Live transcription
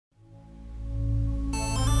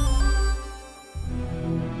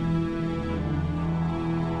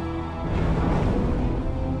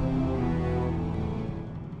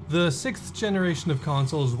The 6th generation of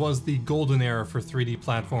consoles was the golden era for 3D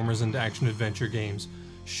platformers and action-adventure games.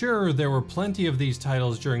 Sure, there were plenty of these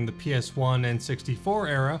titles during the PS1 and 64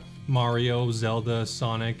 era. Mario, Zelda,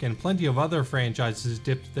 Sonic, and plenty of other franchises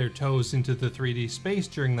dipped their toes into the 3D space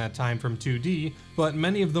during that time from 2D, but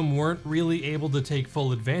many of them weren't really able to take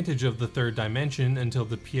full advantage of the third dimension until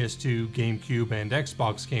the PS2, GameCube, and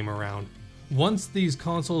Xbox came around. Once these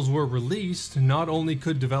consoles were released, not only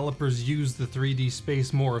could developers use the 3D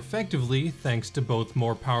space more effectively, thanks to both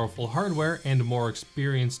more powerful hardware and more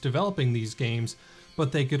experience developing these games,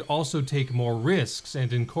 but they could also take more risks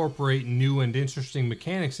and incorporate new and interesting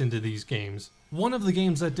mechanics into these games. One of the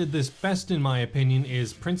games that did this best in my opinion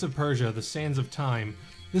is Prince of Persia: The Sands of Time.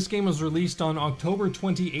 This game was released on October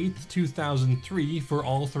 28th, 2003 for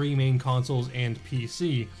all 3 main consoles and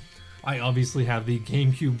PC. I obviously have the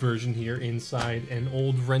GameCube version here inside an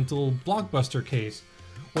old rental Blockbuster case.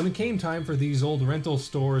 When it came time for these old rental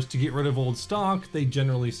stores to get rid of old stock, they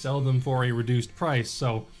generally sell them for a reduced price,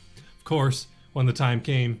 so of course, when the time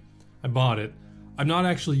came, I bought it. I'm not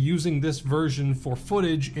actually using this version for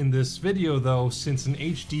footage in this video though, since an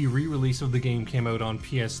HD re-release of the game came out on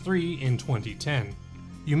PS3 in 2010.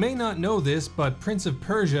 You may not know this, but Prince of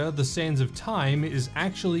Persia: The Sands of Time is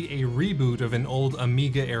actually a reboot of an old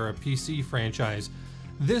Amiga-era PC franchise.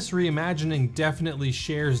 This reimagining definitely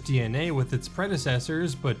shares DNA with its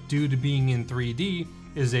predecessors, but due to being in 3D,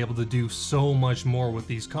 is able to do so much more with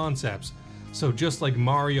these concepts. So just like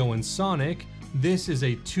Mario and Sonic, this is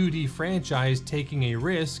a 2D franchise taking a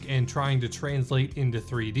risk and trying to translate into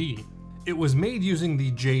 3D. It was made using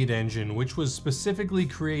the Jade engine, which was specifically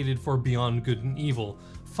created for Beyond Good and Evil.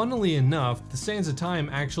 Funnily enough, The Sands of Time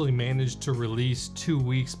actually managed to release 2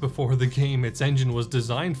 weeks before the game its engine was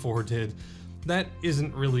designed for did. That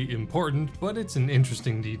isn't really important, but it's an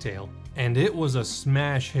interesting detail. And it was a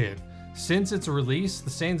smash hit. Since its release, The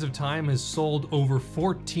Sands of Time has sold over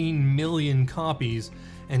 14 million copies,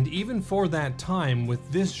 and even for that time,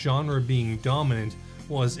 with this genre being dominant,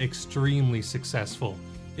 was extremely successful.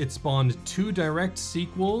 It spawned 2 direct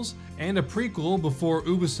sequels and a prequel before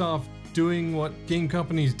Ubisoft, doing what game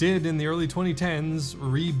companies did in the early 2010s,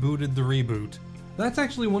 rebooted the reboot. That's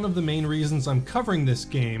actually one of the main reasons I'm covering this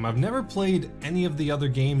game. I've never played any of the other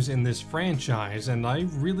games in this franchise, and I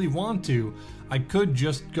really want to. I could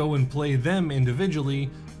just go and play them individually,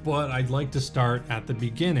 but I'd like to start at the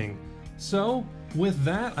beginning. So, with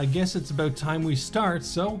that, I guess it's about time we start,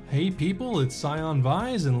 so hey people, it's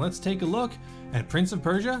ScionVyse, and let's take a look at Prince of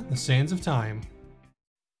Persia: The Sands of Time.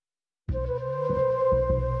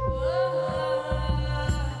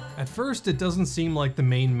 At first, it doesn't seem like the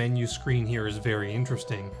main menu screen here is very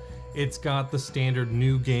interesting. It's got the standard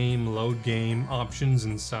new game, load game, options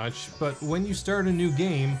and such, but when you start a new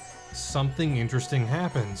game, something interesting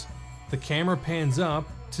happens. The camera pans up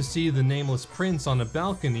to see the nameless prince on a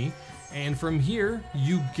balcony, and from here,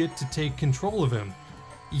 you get to take control of him.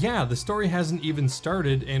 Yeah, the story hasn't even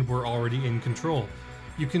started and we're already in control.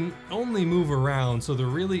 You can only move around, so there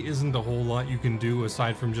really isn't a whole lot you can do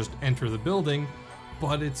aside from just enter the building,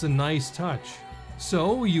 but it's a nice touch.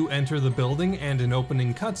 So you enter the building and an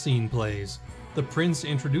opening cutscene plays. The prince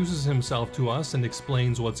introduces himself to us and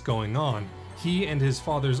explains what's going on. He and his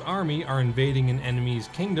father's army are invading an enemy's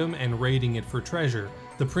kingdom and raiding it for treasure.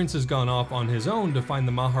 The prince has gone off on his own to find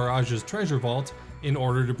the Maharaja's treasure vault in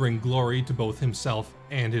order to bring glory to both himself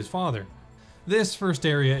and his father. This first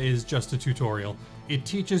area is just a tutorial. It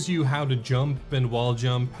teaches you how to jump and wall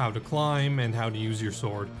jump, how to climb, and how to use your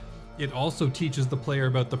sword. It also teaches the player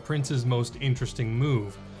about the prince's most interesting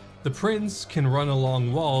move. The prince can run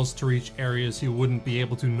along walls to reach areas he wouldn't be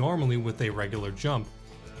able to normally with a regular jump.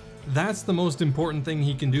 That's the most important thing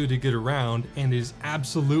he can do to get around, and is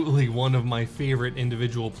absolutely one of my favorite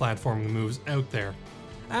individual platforming moves out there.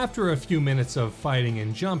 After a few minutes of fighting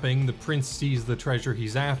and jumping, the prince sees the treasure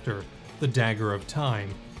he's after, the Dagger of Time.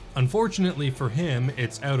 Unfortunately for him,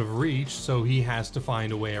 it's out of reach, so he has to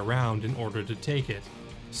find a way around in order to take it.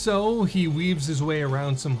 So he weaves his way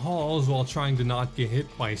around some halls while trying to not get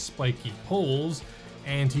hit by spiky poles,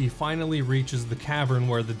 and he finally reaches the cavern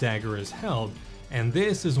where the dagger is held. And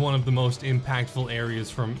this is one of the most impactful areas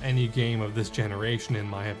from any game of this generation in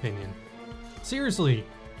my opinion. Seriously,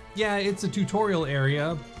 yeah, it's a tutorial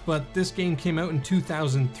area, but this game came out in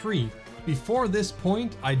 2003. Before this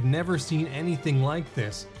point, I'd never seen anything like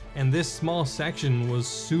this, and this small section was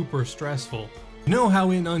super stressful. You know how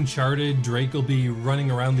in Uncharted, Drake will be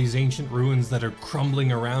running around these ancient ruins that are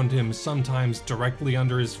crumbling around him, sometimes directly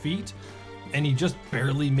under his feet, and he just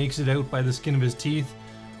barely makes it out by the skin of his teeth?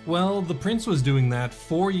 Well, the prince was doing that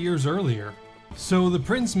 4 years earlier. So the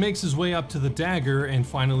prince makes his way up to the dagger and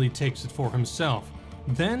finally takes it for himself.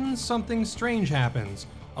 Then something strange happens.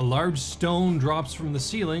 A large stone drops from the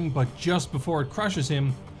ceiling, but just before it crushes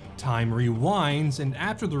him, time rewinds, and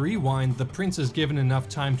after the rewind, the prince is given enough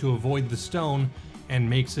time to avoid the stone and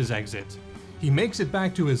makes his exit. He makes it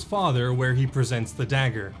back to his father, where he presents the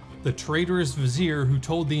dagger. The traitorous vizier who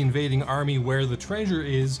told the invading army where the treasure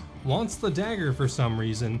is wants the dagger for some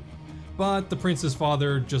reason, but the prince's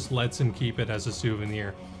father just lets him keep it as a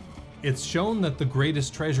souvenir. It's shown that the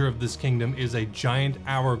greatest treasure of this kingdom is a giant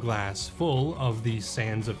hourglass full of the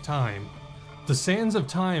Sands of Time. The Sands of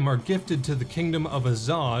Time are gifted to the kingdom of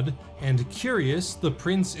Azad, and curious, the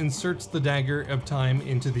prince inserts the dagger of time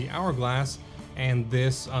into the hourglass, and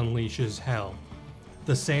this unleashes hell.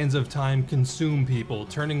 The Sands of Time consume people,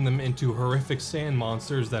 turning them into horrific sand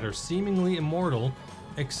monsters that are seemingly immortal,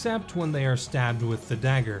 except when they are stabbed with the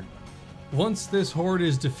dagger. Once this horde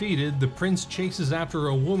is defeated, the prince chases after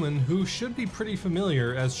a woman who should be pretty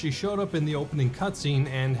familiar, as she showed up in the opening cutscene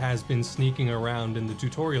and has been sneaking around in the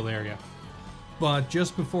tutorial area. But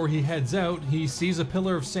just before he heads out, he sees a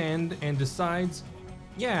pillar of sand and decides,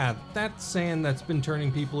 yeah, that sand that's been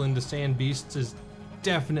turning people into sand beasts is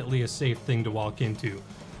definitely a safe thing to walk into.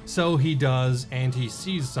 So he does, and he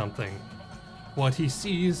sees something. What he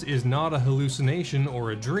sees is not a hallucination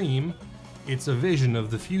or a dream, it's a vision of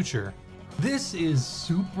the future. This is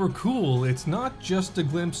super cool. It's not just a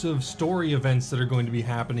glimpse of story events that are going to be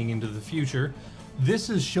happening into the future. This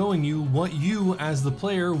is showing you what you as the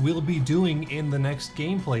player will be doing in the next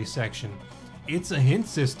gameplay section. It's a hint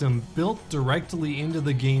system built directly into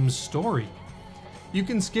the game's story. You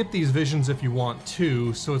can skip these visions if you want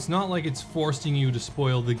to, so it's not like it's forcing you to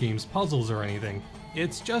spoil the game's puzzles or anything.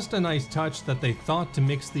 It's just a nice touch that they thought to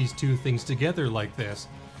mix these two things together like this.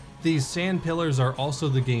 These sand pillars are also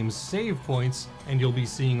the game's save points, and you'll be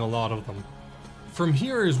seeing a lot of them. From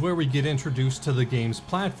here is where we get introduced to the game's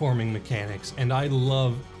platforming mechanics, and I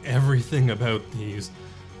love everything about these.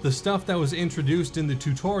 The stuff that was introduced in the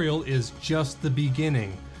tutorial is just the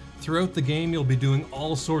beginning. Throughout the game you'll be doing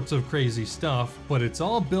all sorts of crazy stuff, but it's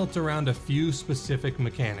all built around a few specific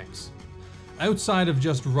mechanics. Outside of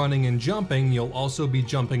just running and jumping, you'll also be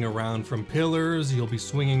jumping around from pillars, you'll be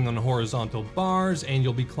swinging on horizontal bars, and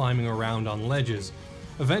you'll be climbing around on ledges.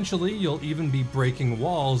 Eventually, you'll even be breaking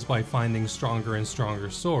walls by finding stronger and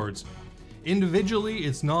stronger swords. Individually,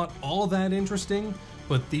 it's not all that interesting,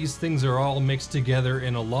 but these things are all mixed together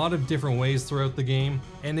in a lot of different ways throughout the game,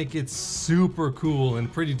 and it gets super cool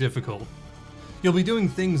and pretty difficult. You'll be doing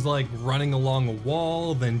things like running along a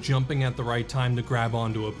wall, then jumping at the right time to grab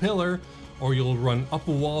onto a pillar, or you'll run up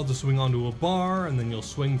a wall to swing onto a bar, and then you'll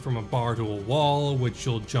swing from a bar to a wall, which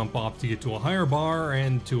you'll jump off to get to a higher bar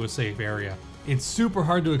and to a safe area. It's super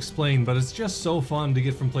hard to explain, but it's just so fun to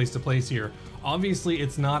get from place to place here. Obviously,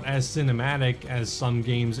 it's not as cinematic as some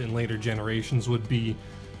games in later generations would be,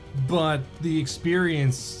 but the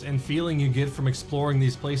experience and feeling you get from exploring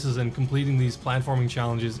these places and completing these platforming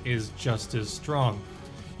challenges is just as strong.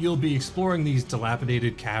 You'll be exploring these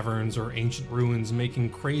dilapidated caverns or ancient ruins, making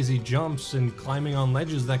crazy jumps and climbing on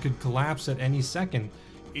ledges that could collapse at any second.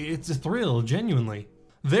 It's a thrill, genuinely.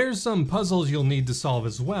 There's some puzzles you'll need to solve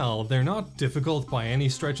as well. They're not difficult by any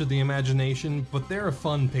stretch of the imagination, but they're a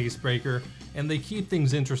fun pace breaker, and they keep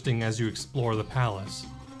things interesting as you explore the palace.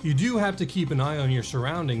 You do have to keep an eye on your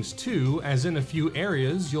surroundings too, as in a few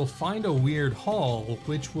areas you'll find a weird hall,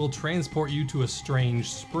 which will transport you to a strange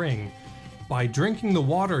spring. By drinking the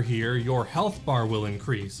water here, your health bar will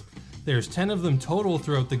increase. There's 10 of them total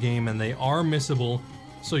throughout the game, and they are missable,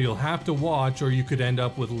 so you'll have to watch or you could end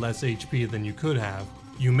up with less HP than you could have.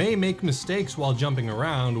 You may make mistakes while jumping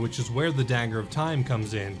around, which is where the Dagger of Time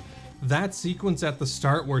comes in. That sequence at the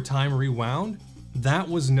start where time rewound? That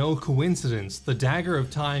was no coincidence. The Dagger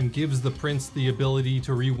of Time gives the prince the ability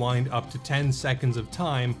to rewind up to 10 seconds of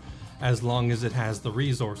time as long as it has the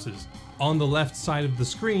resources. On the left side of the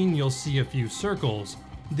screen, you'll see a few circles.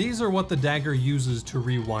 These are what the dagger uses to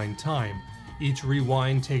rewind time. Each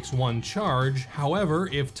rewind takes one charge, however,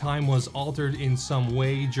 if time was altered in some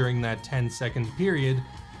way during that 10-second period,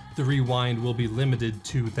 the rewind will be limited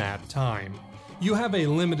to that time. You have a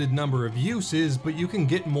limited number of uses, but you can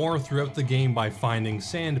get more throughout the game by finding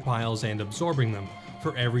sand piles and absorbing them.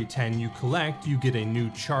 For every 10 you collect, you get a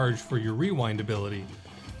new charge for your rewind ability.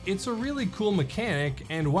 It's a really cool mechanic,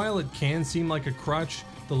 and while it can seem like a crutch,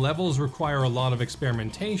 the levels require a lot of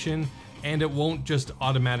experimentation, and it won't just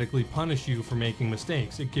automatically punish you for making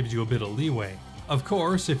mistakes. It gives you a bit of leeway. Of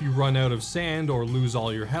course, if you run out of sand or lose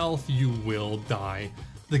all your health, you will die.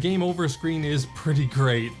 The game over screen is pretty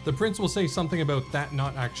great. The prince will say something about that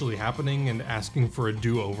not actually happening and asking for a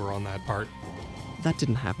do-over on that part. That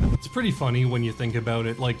didn't happen. It's pretty funny when you think about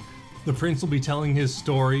it. Like, The prince will be telling his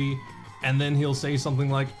story, and then he'll say something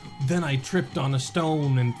like, "Then I tripped on a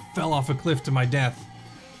stone and fell off a cliff to my death."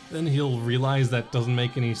 Then he'll realize that doesn't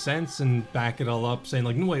make any sense and back it all up, saying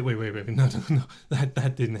like, "No, wait, no,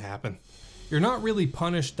 that didn't happen." You're not really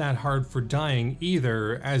punished that hard for dying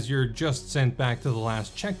either, as you're just sent back to the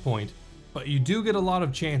last checkpoint, but you do get a lot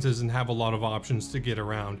of chances and have a lot of options to get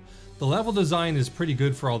around. The level design is pretty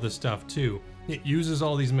good for all this stuff too. It uses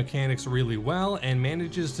all these mechanics really well and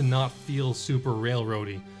manages to not feel super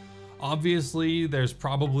railroady. Obviously, there's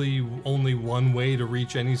probably only one way to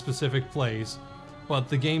reach any specific place, but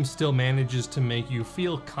the game still manages to make you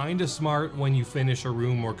feel kinda smart when you finish a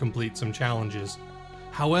room or complete some challenges.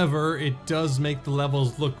 However, it does make the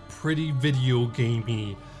levels look pretty video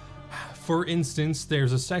gamey. For instance,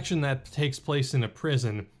 there's a section that takes place in a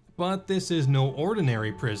prison, but this is no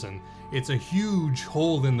ordinary prison. It's a huge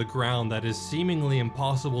hole in the ground that is seemingly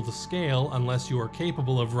impossible to scale unless you are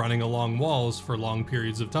capable of running along walls for long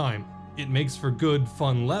periods of time. It makes for good,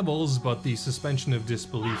 fun levels, but the suspension of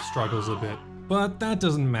disbelief struggles a bit. But that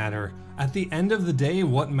doesn't matter. At the end of the day,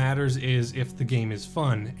 what matters is if the game is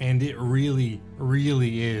fun, and it really,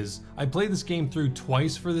 really is. I played this game through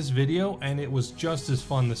twice for this video, and it was just as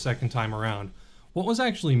fun the second time around. What was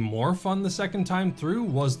actually more fun the second time through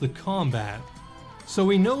was the combat. So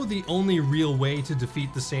we know the only real way to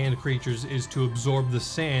defeat the sand creatures is to absorb the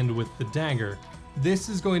sand with the dagger. This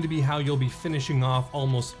is going to be how you'll be finishing off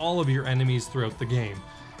almost all of your enemies throughout the game.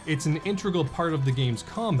 It's an integral part of the game's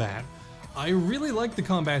combat. I really like the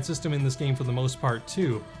combat system in this game for the most part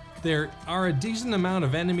too. There are a decent amount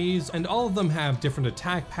of enemies, and all of them have different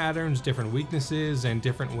attack patterns, different weaknesses, and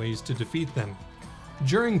different ways to defeat them.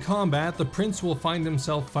 During combat, the prince will find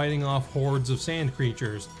himself fighting off hordes of sand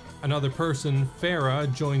creatures. Another person,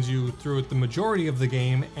 Farah, joins you throughout the majority of the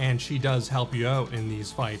game, and she does help you out in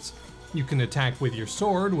these fights. You can attack with your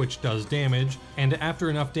sword, which does damage, and after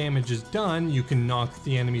enough damage is done, you can knock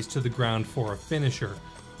the enemies to the ground for a finisher.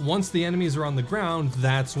 Once the enemies are on the ground,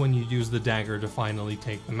 that's when you use the dagger to finally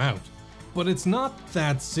take them out. But it's not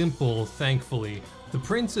that simple, thankfully. The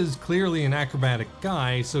prince is clearly an acrobatic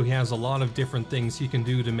guy, so he has a lot of different things he can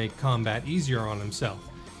do to make combat easier on himself.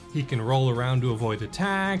 He can roll around to avoid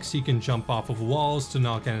attacks, he can jump off of walls to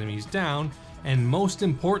knock enemies down, and most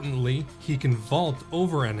importantly, he can vault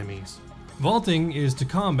over enemies. Vaulting is to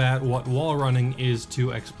combat what wall running is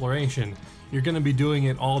to exploration. You're going to be doing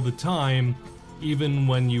it all the time, even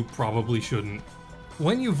when you probably shouldn't.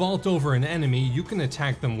 When you vault over an enemy, you can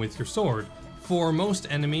attack them with your sword. For most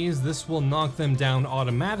enemies, this will knock them down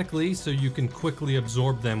automatically, so you can quickly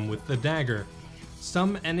absorb them with the dagger.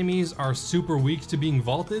 Some enemies are super weak to being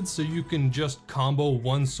vaulted, so you can just combo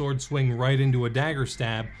one sword swing right into a dagger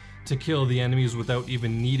stab to kill the enemies without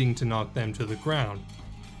even needing to knock them to the ground.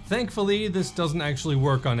 Thankfully, this doesn't actually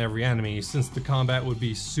work on every enemy, since the combat would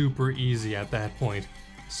be super easy at that point.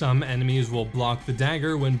 Some enemies will block the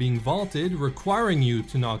dagger when being vaulted, requiring you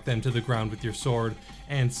to knock them to the ground with your sword,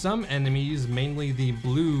 and some enemies, mainly the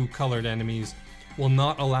blue colored enemies, will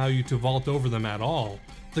not allow you to vault over them at all.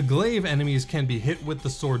 The glaive enemies can be hit with the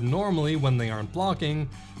sword normally when they aren't blocking,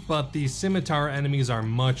 but the scimitar enemies are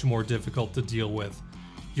much more difficult to deal with.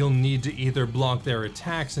 You'll need to either block their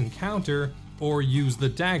attacks and counter, or use the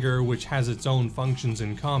dagger, which has its own functions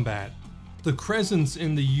in combat. The crescents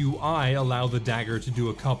in the UI allow the dagger to do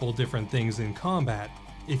a couple different things in combat.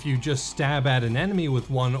 If you just stab at an enemy with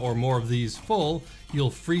one or more of these full, you'll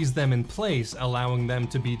freeze them in place, allowing them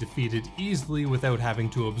to be defeated easily without having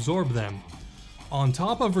to absorb them. On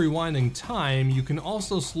top of rewinding time, you can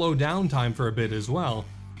also slow down time for a bit as well,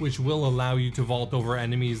 which will allow you to vault over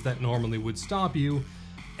enemies that normally would stop you,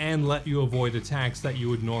 and let you avoid attacks that you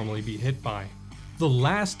would normally be hit by. The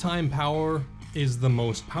last time power is the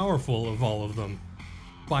most powerful of all of them.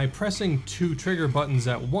 By pressing 2 trigger buttons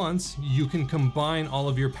at once, you can combine all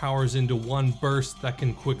of your powers into one burst that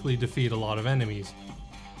can quickly defeat a lot of enemies.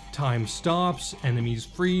 Time stops, enemies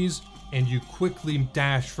freeze, and you quickly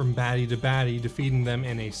dash from baddie to baddie, defeating them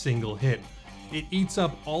in a single hit. It eats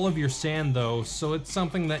up all of your sand though, so it's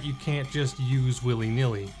something that you can't just use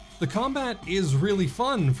willy-nilly. The combat is really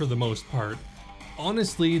fun for the most part.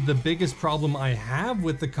 Honestly, the biggest problem I have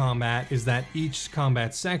with the combat is that each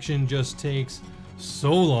combat section just takes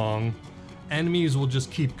so long. Enemies will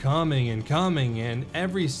just keep coming, and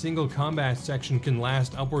every single combat section can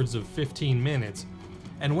last upwards of 15 minutes.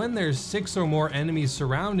 And when there's 6 or more enemies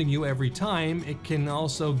surrounding you every time, it can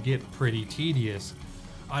also get pretty tedious.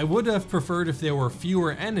 I would have preferred if there were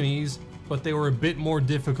fewer enemies, but they were a bit more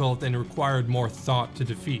difficult and required more thought to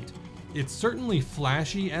defeat. It's certainly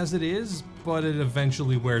flashy as it is, but it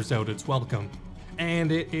eventually wears out its welcome.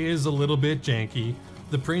 And it is a little bit janky.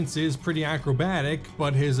 The prince is pretty acrobatic,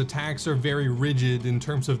 but his attacks are very rigid in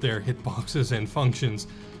terms of their hitboxes and functions.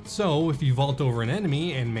 So if you vault over an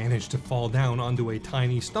enemy and manage to fall down onto a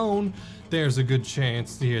tiny stone, there's a good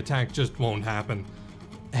chance the attack just won't happen.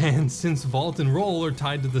 And since vault and roll are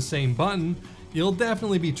tied to the same button, you'll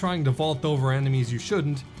definitely be trying to vault over enemies you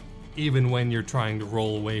shouldn't, even when you're trying to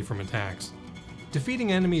roll away from attacks.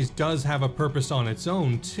 Defeating enemies does have a purpose on its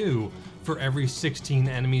own too. For every 16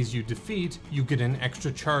 enemies you defeat, you get an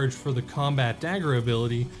extra charge for the combat dagger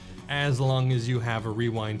ability, as long as you have a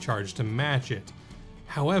rewind charge to match it.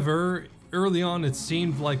 However, early on it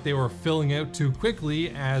seemed like they were filling out too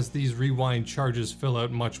quickly, as these rewind charges fill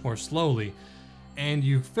out much more slowly. And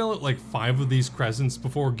you fill out like 5 of these crescents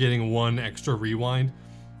before getting 1 extra rewind.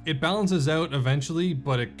 It balances out eventually,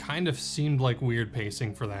 but it kind of seemed like weird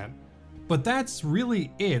pacing for that. But that's really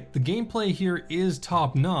it. The gameplay here is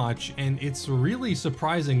top notch, and it's really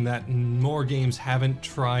surprising that more games haven't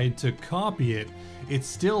tried to copy it. It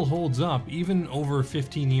still holds up, even over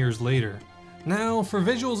 15 years later. Now, for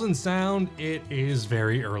visuals and sound, it is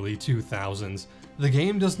very early 2000s. The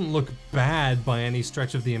game doesn't look bad by any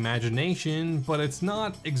stretch of the imagination, but it's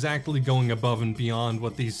not exactly going above and beyond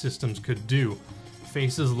what these systems could do.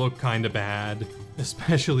 Faces look kinda bad,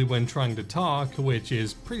 especially when trying to talk, which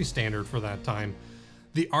is pretty standard for that time.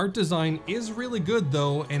 The art design is really good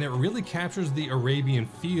though, and it really captures the Arabian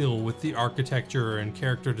feel with the architecture and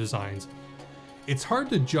character designs. It's hard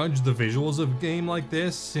to judge the visuals of a game like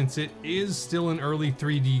this since it is still an early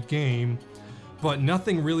 3D game, but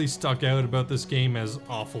nothing really stuck out about this game as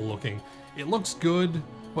awful looking. It looks good,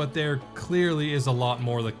 but there clearly is a lot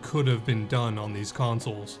more that could have been done on these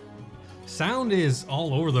consoles. Sound is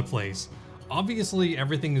all over the place. Obviously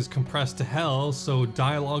everything is compressed to hell, so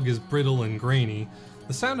dialogue is brittle and grainy.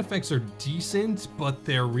 The sound effects are decent, but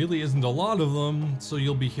there really isn't a lot of them, so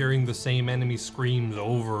you'll be hearing the same enemy screams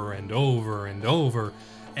over and over and over,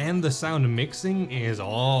 and the sound mixing is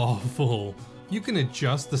awful. You can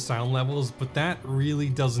adjust the sound levels, but that really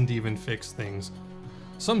doesn't even fix things.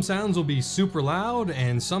 Some sounds will be super loud,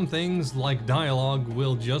 and some things, like dialogue,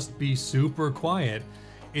 will just be super quiet.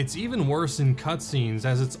 It's even worse in cutscenes,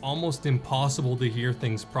 as it's almost impossible to hear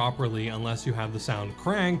things properly unless you have the sound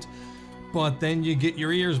cranked, but then you get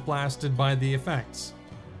your ears blasted by the effects.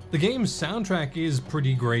 The game's soundtrack is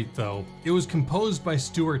pretty great though. It was composed by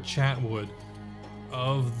Stuart Chatwood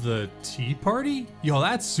of the Tea Party? Yo,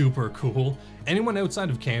 that's super cool. Anyone outside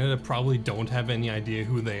of Canada probably don't have any idea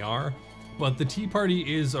who they are, but the Tea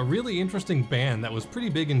Party is a really interesting band that was pretty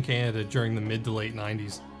big in Canada during the mid to late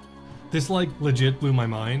 90s. This like legit blew my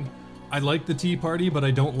mind. I like the Tea Party, but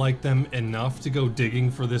I don't like them enough to go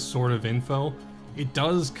digging for this sort of info. It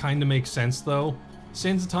does kinda make sense though.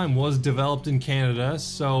 Sands of Time was developed in Canada,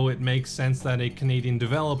 so it makes sense that a Canadian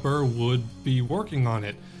developer would be working on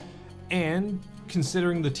it. And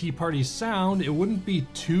considering the Tea Party's sound, it wouldn't be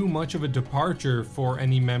too much of a departure for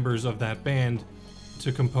any members of that band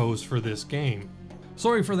to compose for this game.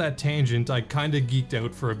 Sorry for that tangent, I kinda geeked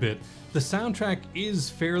out for a bit. The soundtrack is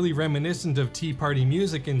fairly reminiscent of Tea Party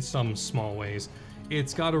music in some small ways.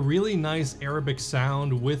 It's got a really nice Arabic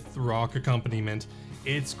sound with rock accompaniment.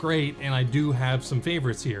 It's great, and I do have some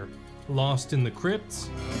favorites here. Lost in the Crypts,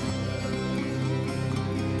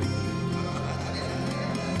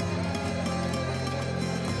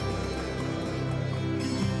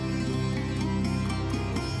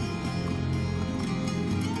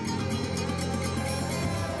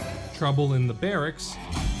 Trouble in the Barracks,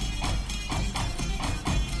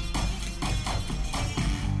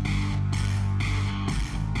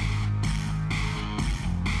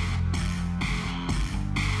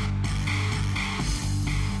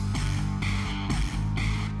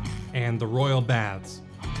 and The Royal Baths.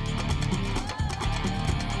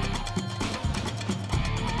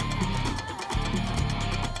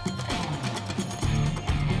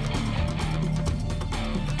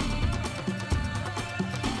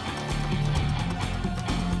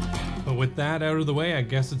 But with that out of the way, I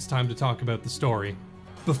guess it's time to talk about the story.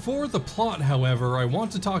 Before the plot, however, I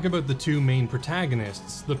want to talk about the two main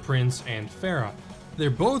protagonists, the Prince and Farah. They're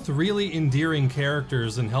both really endearing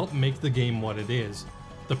characters and help make the game what it is.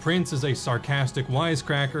 The Prince is a sarcastic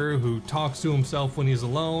wisecracker who talks to himself when he's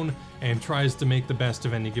alone and tries to make the best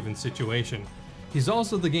of any given situation. He's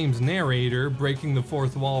also the game's narrator, breaking the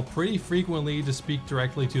fourth wall pretty frequently to speak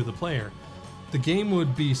directly to the player. The game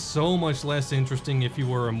would be so much less interesting if you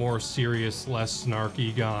were a more serious, less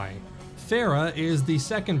snarky guy. Farah is the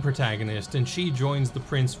second protagonist, and she joins the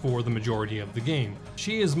Prince for the majority of the game.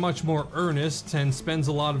 She is much more earnest and spends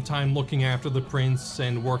a lot of time looking after the Prince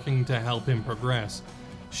and working to help him progress.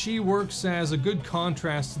 She works as a good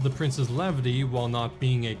contrast to the prince's levity while not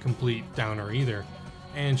being a complete downer either.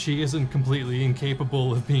 And she isn't completely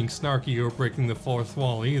incapable of being snarky or breaking the fourth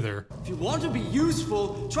wall either. If you want to be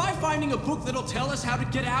useful, try finding a book that'll tell us how to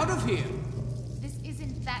get out of here. This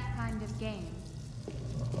isn't that kind of game.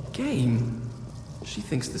 Game? She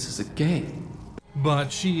thinks this is a game.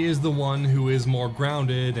 But she is the one who is more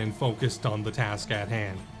grounded and focused on the task at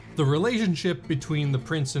hand. The relationship between the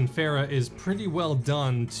prince and Farah is pretty well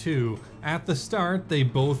done too. At the start, they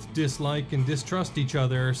both dislike and distrust each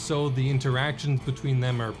other, so the interactions between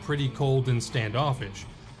them are pretty cold and standoffish.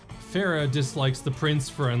 Farah dislikes the prince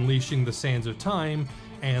for unleashing the sands of time,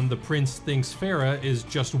 and the prince thinks Farah is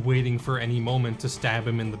just waiting for any moment to stab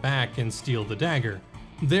him in the back and steal the dagger.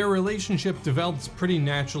 Their relationship develops pretty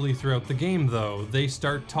naturally throughout the game though. They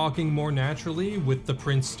start talking more naturally, with the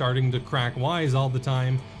prince starting to crack wise all the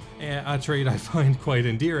time, a trait I find quite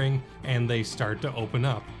endearing, and they start to open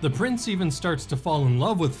up. The prince even starts to fall in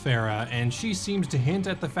love with Farah, and she seems to hint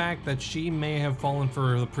at the fact that she may have fallen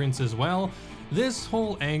for the prince as well. This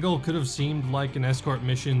whole angle could have seemed like an escort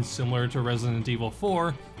mission similar to Resident Evil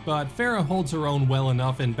 4, but Farah holds her own well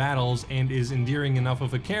enough in battles and is endearing enough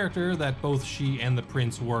of a character that both she and the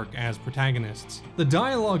prince work as protagonists. The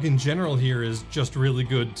dialogue in general here is just really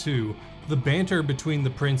good too. The banter between the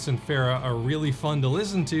prince and Farah are really fun to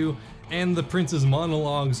listen to, and the prince's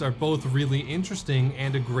monologues are both really interesting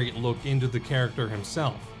and a great look into the character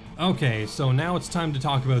himself. Okay, so now it's time to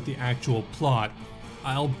talk about the actual plot.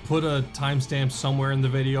 I'll put a timestamp somewhere in the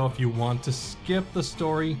video if you want to skip the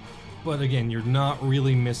story, but again, you're not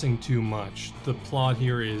really missing too much. The plot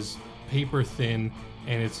here is paper thin,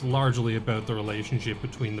 and it's largely about the relationship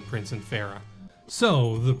between the prince and Farah.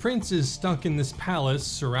 So, the prince is stuck in this palace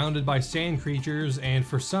surrounded by sand creatures, and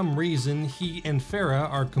for some reason, he and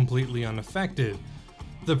Farah are completely unaffected.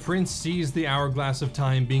 The prince sees the hourglass of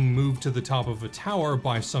time being moved to the top of a tower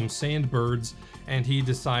by some sandbirds, and he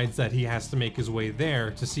decides that he has to make his way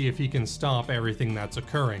there to see if he can stop everything that's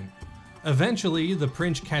occurring. Eventually, the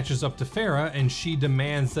prince catches up to Farah, and she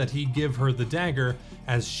demands that he give her the dagger,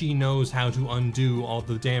 as she knows how to undo all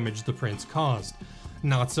the damage the prince caused.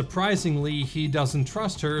 Not surprisingly, he doesn't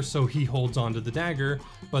trust her, so he holds onto the dagger,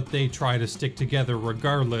 but they try to stick together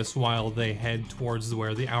regardless while they head towards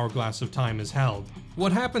where the hourglass of time is held.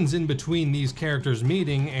 What happens in between these characters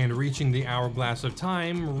meeting and reaching the hourglass of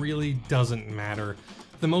time really doesn't matter.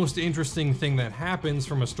 The most interesting thing that happens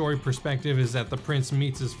from a story perspective is that the prince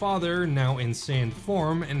meets his father, now in sand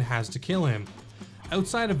form, and has to kill him.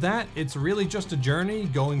 Outside of that, it's really just a journey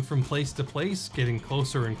going from place to place, getting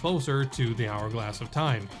closer and closer to the hourglass of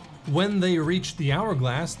time. When they reach the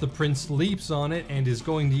hourglass, the prince leaps on it and is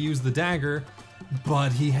going to use the dagger,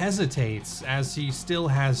 but he hesitates as he still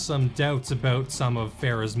has some doubts about some of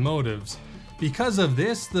Farah's motives. Because of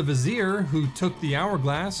this, the vizier who took the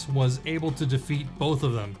hourglass was able to defeat both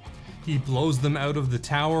of them. He blows them out of the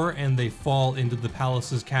tower and they fall into the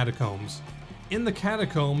palace's catacombs. In the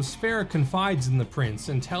catacombs, Farah confides in the prince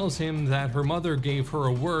and tells him that her mother gave her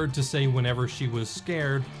a word to say whenever she was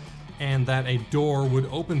scared, and that a door would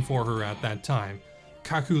open for her at that time.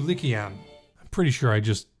 Kakulikiam. I'm pretty sure I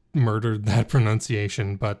just murdered that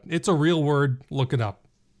pronunciation, but it's a real word, look it up.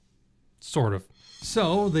 Sort of.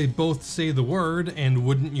 So, they both say the word, and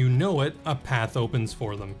wouldn't you know it, a path opens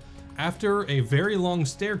for them. After a very long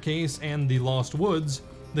staircase and the lost woods,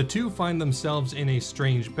 the two find themselves in a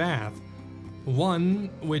strange bath.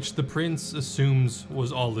 One which the prince assumes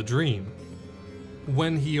was all a dream.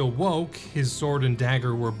 When he awoke, his sword and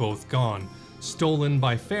dagger were both gone, stolen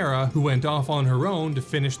by Farah, who went off on her own to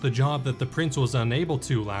finish the job that the prince was unable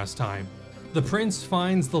to last time. The prince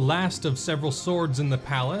finds the last of several swords in the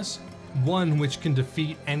palace, one which can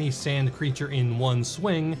defeat any sand creature in one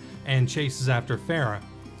swing, and chases after Farah.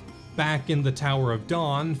 Back in the Tower of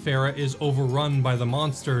Dawn, Farah is overrun by the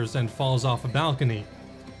monsters and falls off a balcony.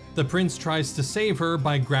 The prince tries to save her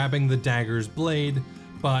by grabbing the dagger's blade,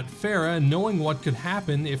 but Farah, knowing what could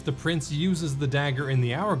happen if the prince uses the dagger in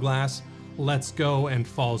the hourglass, lets go and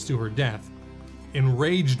falls to her death.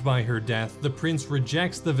 Enraged by her death, the prince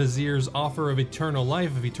rejects the vizier's offer of eternal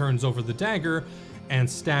life if he turns over the dagger, and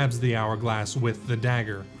stabs the hourglass with the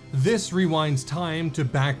dagger. This rewinds time to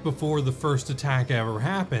back before the first attack ever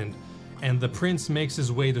happened, and the prince makes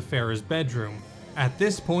his way to Farah's bedroom. At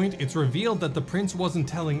this point, it's revealed that the prince wasn't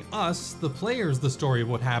telling us, the players, the story of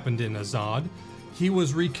what happened in Azad. He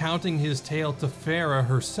was recounting his tale to Farah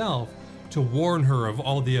herself, to warn her of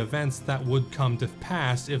all the events that would come to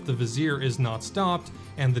pass if the vizier is not stopped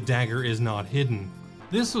and the dagger is not hidden.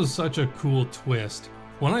 This was such a cool twist.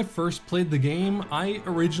 When I first played the game, I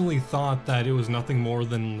originally thought that it was nothing more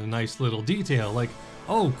than a nice little detail, like,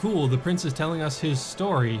 oh cool, the prince is telling us his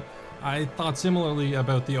story. I thought similarly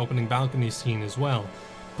about the opening balcony scene as well.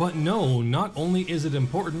 But no, not only is it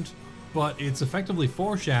important, but it's effectively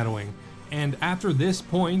foreshadowing. And after this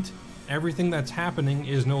point, everything that's happening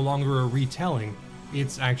is no longer a retelling,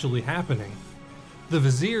 it's actually happening. The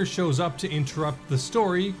vizier shows up to interrupt the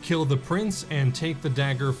story, kill the prince, and take the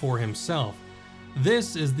dagger for himself.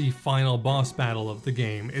 This is the final boss battle of the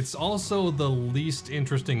game. It's also the least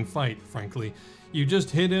interesting fight, frankly. You just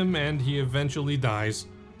hit him and he eventually dies.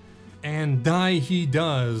 And die he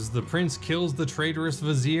does. The prince kills the traitorous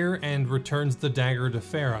vizier and returns the dagger to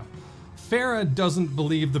Farah. Farah doesn't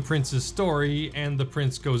believe the prince's story, and the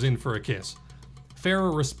prince goes in for a kiss.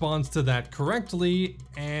 Farah responds to that correctly,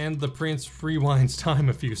 and the prince rewinds time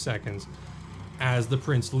a few seconds. As the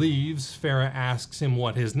prince leaves, Farah asks him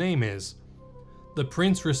what his name is. The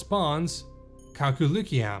prince responds,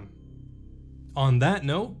 Kakulukiam. On that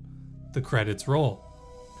note, the credits roll.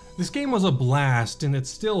 This game was a blast, and it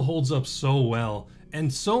still holds up so well,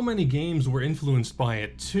 and so many games were influenced by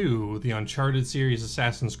it too. The Uncharted series,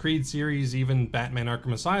 Assassin's Creed series, even Batman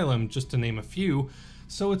Arkham Asylum, just to name a few.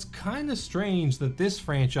 So it's kinda strange that this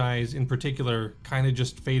franchise in particular kinda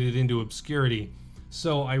just faded into obscurity.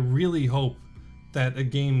 So I really hope that a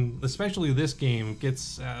game, especially this game,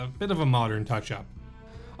 gets a bit of a modern touch-up.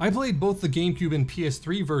 I played both the GameCube and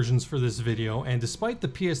PS3 versions for this video, and despite the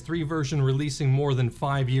PS3 version releasing more than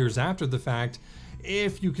 5 years after the fact,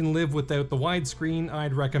 if you can live without the widescreen,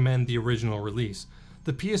 I'd recommend the original release.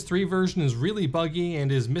 The PS3 version is really buggy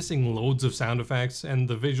and is missing loads of sound effects, and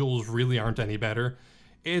the visuals really aren't any better.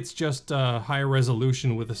 It's just a higher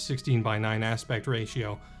resolution with a 16:9 aspect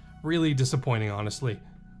ratio. Really disappointing, honestly.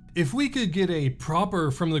 If we could get a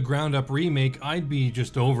proper from the ground up remake, I'd be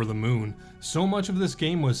just over the moon. So much of this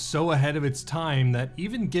game was so ahead of its time that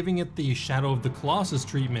even giving it the Shadow of the Colossus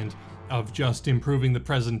treatment of just improving the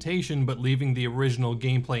presentation but leaving the original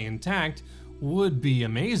gameplay intact would be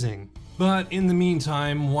amazing. But in the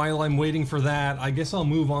meantime, while I'm waiting for that, I guess I'll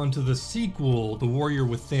move on to the sequel, The Warrior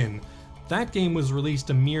Within. That game was released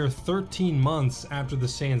a mere 13 months after The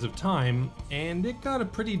Sands of Time, and it got a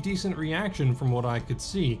pretty decent reaction from what I could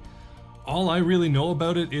see. All I really know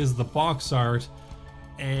about it is the box art,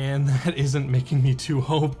 and that isn't making me too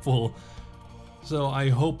hopeful. So I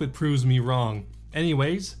hope it proves me wrong.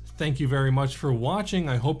 Anyways, thank you very much for watching.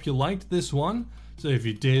 I hope you liked this one. So if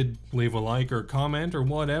you did, leave a like or comment or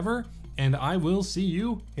whatever, and I will see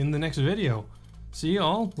you in the next video. See you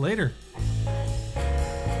all later.